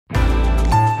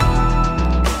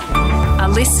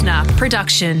listener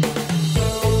production.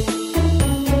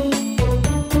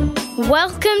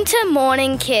 Welcome to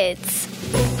Morning Kids.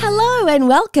 Hello and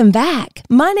welcome back.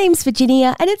 My name's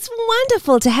Virginia and it's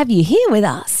wonderful to have you here with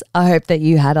us. I hope that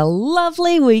you had a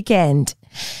lovely weekend.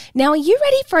 Now, are you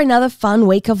ready for another fun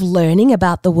week of learning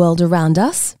about the world around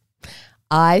us?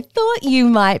 I thought you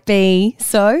might be,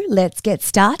 so let's get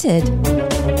started.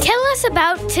 Tell us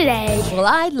about today. Well,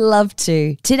 I'd love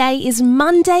to. Today is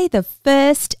Monday, the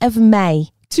 1st of May,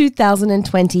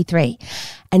 2023.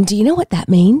 And do you know what that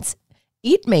means?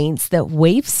 It means that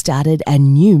we've started a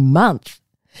new month.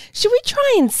 Should we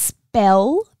try and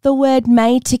spell the word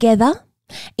May together?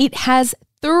 It has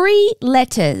 3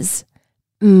 letters.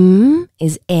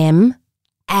 Is M,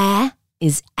 A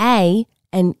is A,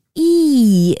 and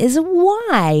E is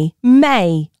Y,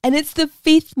 May, and it's the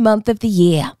 5th month of the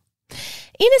year.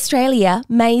 In Australia,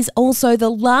 May's also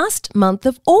the last month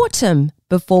of autumn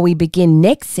before we begin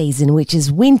next season, which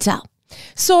is winter.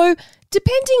 So,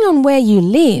 depending on where you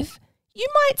live, you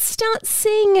might start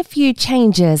seeing a few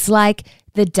changes, like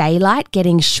the daylight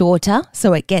getting shorter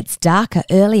so it gets darker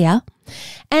earlier.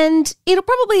 And it'll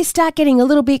probably start getting a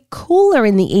little bit cooler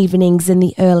in the evenings and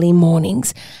the early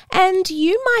mornings. And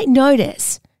you might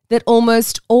notice that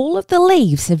almost all of the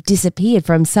leaves have disappeared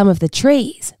from some of the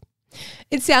trees.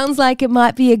 It sounds like it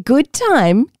might be a good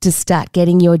time to start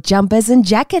getting your jumpers and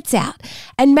jackets out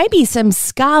and maybe some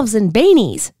scarves and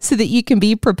beanies so that you can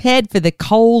be prepared for the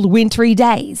cold wintry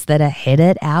days that are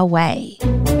headed our way.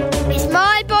 It's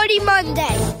My Body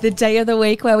Monday. The day of the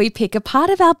week where we pick a part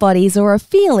of our bodies or a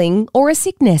feeling or a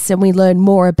sickness and we learn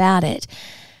more about it.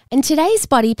 And today's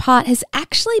body part has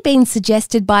actually been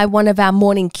suggested by one of our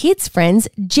Morning Kids friends,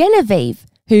 Genevieve,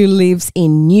 who lives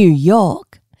in New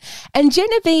York. And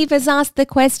Genevieve has asked the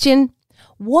question,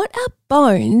 what are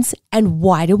bones and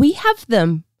why do we have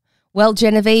them? Well,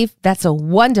 Genevieve, that's a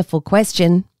wonderful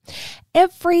question.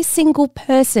 Every single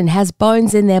person has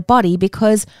bones in their body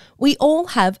because we all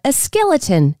have a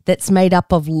skeleton that's made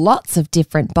up of lots of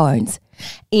different bones.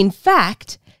 In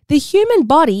fact, the human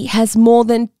body has more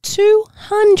than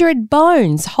 200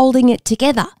 bones holding it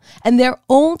together, and they're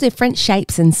all different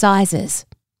shapes and sizes.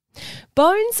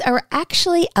 Bones are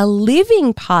actually a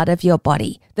living part of your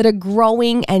body that are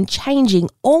growing and changing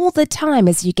all the time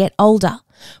as you get older.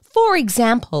 For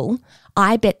example,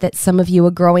 I bet that some of you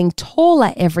are growing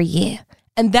taller every year,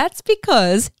 and that's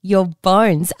because your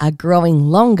bones are growing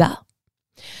longer.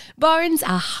 Bones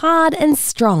are hard and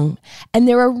strong, and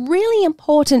they're a really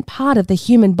important part of the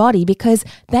human body because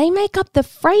they make up the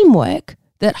framework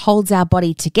that holds our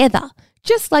body together.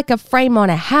 Just like a frame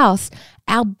on a house,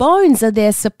 our bones are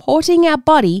there supporting our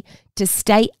body to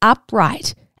stay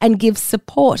upright and give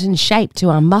support and shape to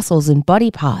our muscles and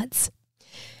body parts.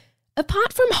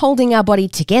 Apart from holding our body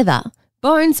together,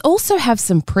 bones also have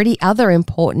some pretty other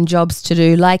important jobs to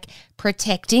do, like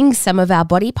protecting some of our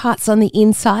body parts on the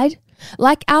inside,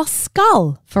 like our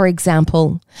skull, for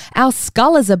example. Our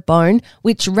skull is a bone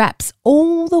which wraps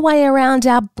all the way around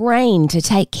our brain to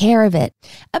take care of it,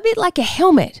 a bit like a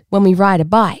helmet when we ride a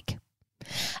bike.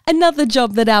 Another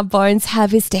job that our bones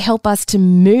have is to help us to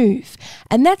move,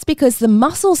 and that's because the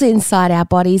muscles inside our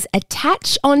bodies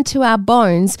attach onto our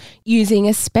bones using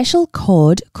a special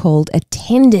cord called a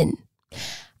tendon.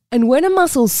 And when a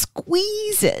muscle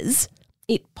squeezes,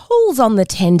 it pulls on the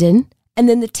tendon, and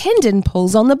then the tendon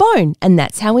pulls on the bone, and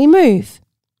that's how we move.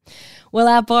 Well,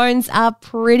 our bones are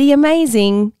pretty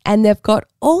amazing, and they've got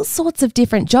all sorts of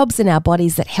different jobs in our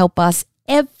bodies that help us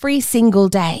every single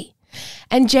day.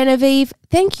 And Genevieve,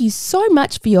 thank you so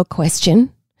much for your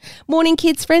question. Morning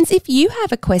Kids friends, if you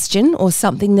have a question or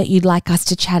something that you'd like us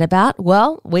to chat about,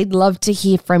 well, we'd love to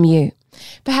hear from you.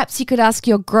 Perhaps you could ask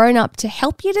your grown-up to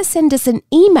help you to send us an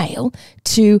email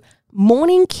to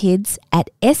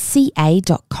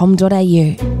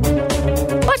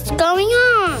morningkids@sca.com.au. What's going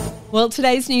on? Well,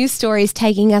 today's news story is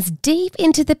taking us deep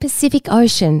into the Pacific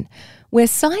Ocean, where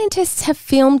scientists have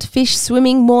filmed fish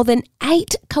swimming more than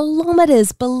 8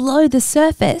 kilometres below the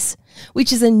surface,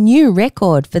 which is a new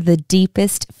record for the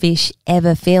deepest fish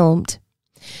ever filmed.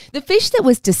 The fish that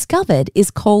was discovered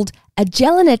is called a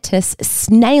gelatinous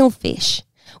snailfish,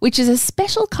 which is a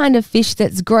special kind of fish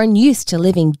that's grown used to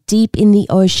living deep in the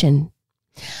ocean.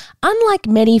 Unlike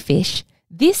many fish,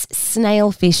 this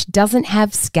snailfish doesn't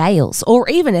have scales or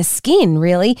even a skin,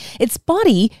 really. Its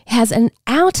body has an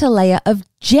outer layer of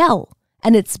gel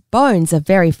and its bones are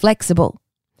very flexible,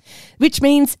 which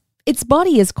means its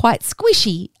body is quite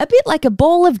squishy, a bit like a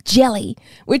ball of jelly,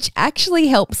 which actually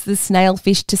helps the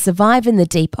snailfish to survive in the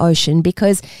deep ocean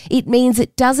because it means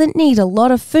it doesn't need a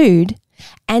lot of food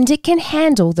and it can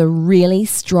handle the really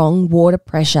strong water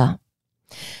pressure.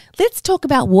 let's talk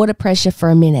about water pressure for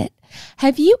a minute.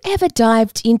 Have you ever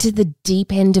dived into the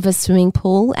deep end of a swimming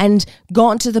pool and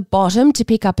gone to the bottom to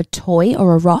pick up a toy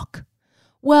or a rock?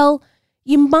 Well,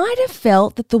 you might have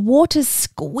felt that the water's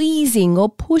squeezing or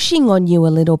pushing on you a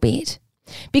little bit,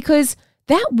 because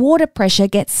that water pressure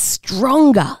gets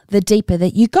stronger the deeper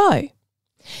that you go.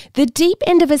 The deep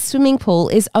end of a swimming pool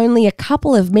is only a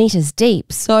couple of meters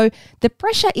deep, so the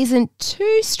pressure isn't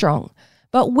too strong.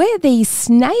 But where these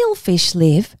snailfish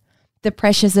live, the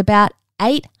pressure's about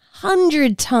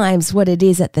 800 times what it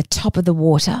is at the top of the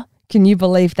water. Can you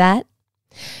believe that?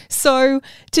 So,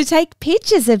 to take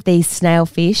pictures of these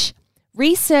snailfish,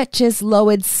 researchers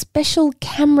lowered special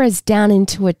cameras down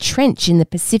into a trench in the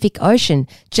Pacific Ocean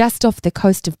just off the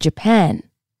coast of Japan.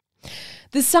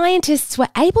 The scientists were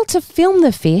able to film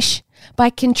the fish by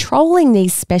controlling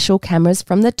these special cameras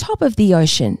from the top of the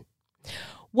ocean.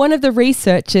 One of the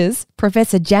researchers,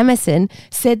 Professor Jamieson,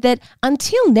 said that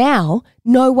until now,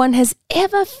 no one has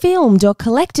ever filmed or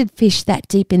collected fish that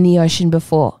deep in the ocean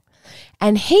before.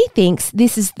 And he thinks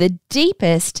this is the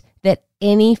deepest that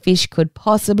any fish could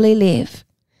possibly live.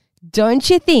 Don't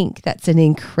you think that's an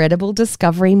incredible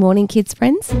discovery, Morning Kids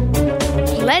friends?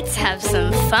 Let's have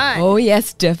some fun. Oh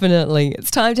yes, definitely.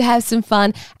 It's time to have some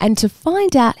fun and to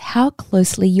find out how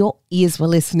closely your ears were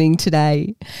listening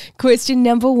today. Question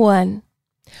number 1.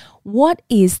 What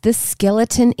is the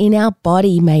skeleton in our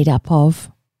body made up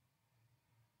of?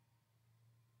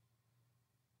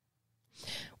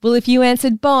 Well, if you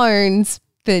answered bones,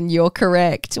 then you're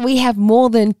correct. We have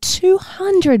more than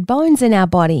 200 bones in our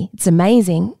body. It's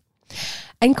amazing.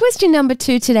 And question number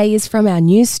 2 today is from our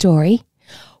news story.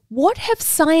 What have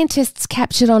scientists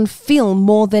captured on film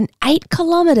more than 8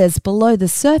 kilometres below the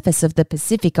surface of the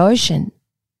Pacific Ocean?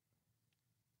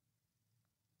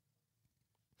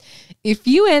 If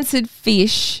you answered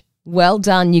fish, well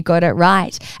done, you got it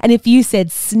right. And if you said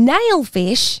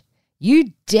snailfish,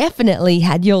 you definitely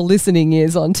had your listening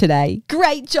ears on today.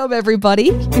 Great job,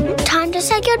 everybody. Time to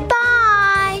say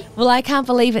goodbye. Well, I can't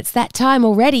believe it's that time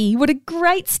already. What a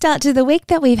great start to the week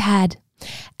that we've had.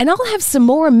 And I'll have some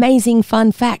more amazing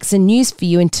fun facts and news for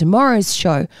you in tomorrow's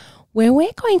show, where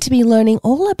we're going to be learning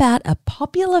all about a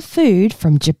popular food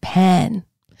from Japan.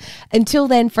 Until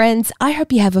then, friends, I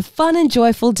hope you have a fun and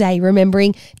joyful day,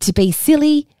 remembering to be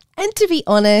silly and to be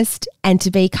honest and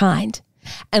to be kind.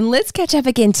 And let's catch up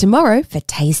again tomorrow for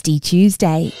Tasty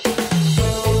Tuesday.